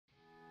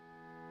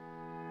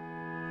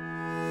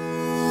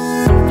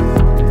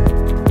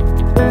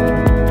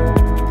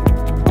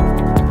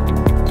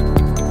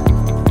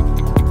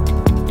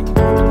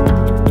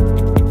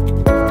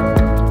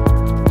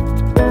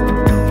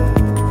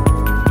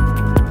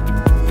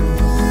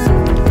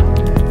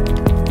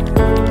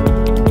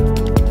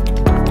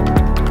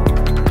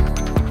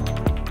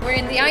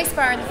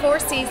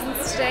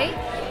Seasons today.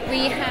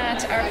 We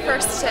had our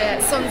first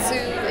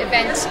SunZu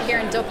event here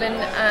in Dublin,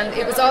 and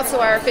it was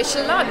also our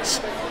official launch.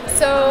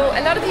 So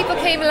a lot of people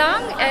came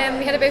along, and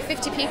we had about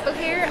 50 people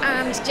here,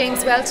 and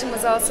James Welton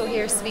was also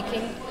here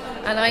speaking,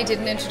 and I did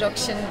an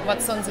introduction what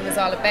SunZu was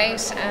all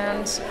about,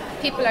 and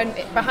people are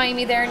behind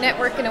me there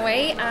networking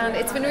away, and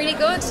it's been really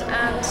good,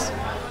 and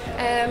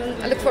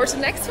I look forward to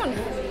the next one.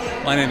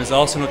 My name is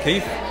Austin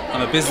O'Keefe.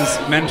 I'm a business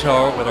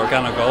mentor with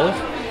Organic Gold,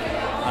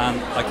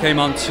 and I came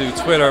onto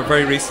Twitter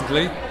very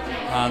recently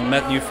and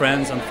met new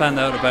friends and found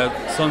out about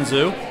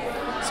SunZu.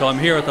 So I'm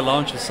here at the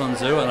launch of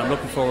SunZu, and I'm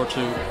looking forward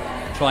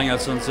to trying out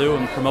SunZu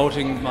and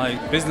promoting my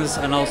business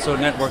and also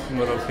networking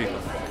with other people.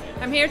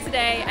 I'm here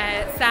today.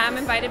 Sam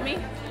invited me.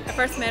 I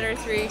first met her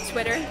through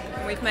Twitter,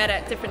 and we've met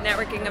at different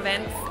networking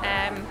events.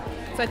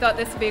 So I thought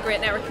this would be a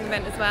great networking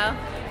event as well.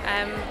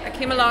 I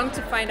came along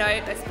to find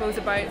out, I suppose,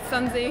 about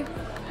SunZu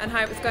and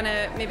how it was going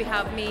to maybe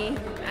help me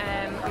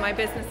and my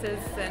businesses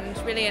and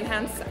really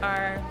enhance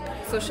our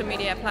social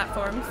media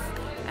platforms.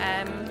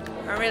 And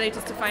really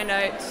just to find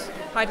out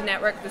how to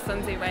network the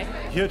SunZu way.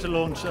 Here to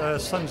launch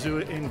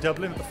SunZu in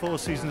Dublin at the Four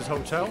Seasons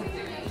Hotel.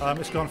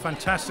 It's gone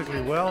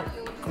fantastically well,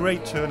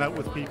 great turnout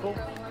with people.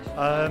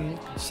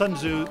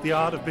 SunZu, the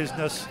art of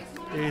business,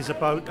 is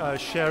about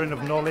sharing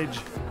of knowledge,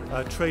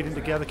 trading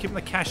together, keeping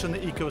the cash in the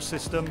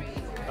ecosystem,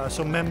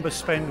 so members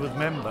spend with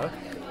member.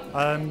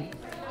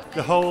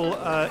 The whole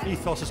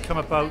ethos has come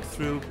about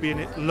through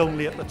being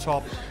lonely at the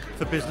top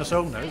for business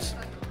owners,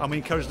 and we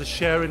encourage the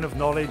sharing of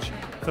knowledge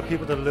for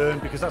people to learn,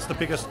 because that's the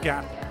biggest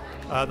gap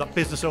that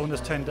business owners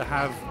tend to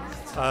have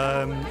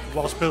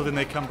whilst building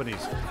their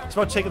companies. It's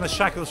about taking the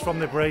shackles from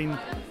their brain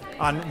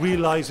and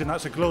realising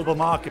that's a global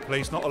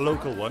marketplace, not a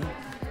local one.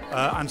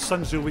 And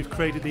SunZu, we've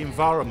created the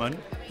environment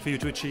for you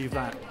to achieve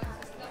that.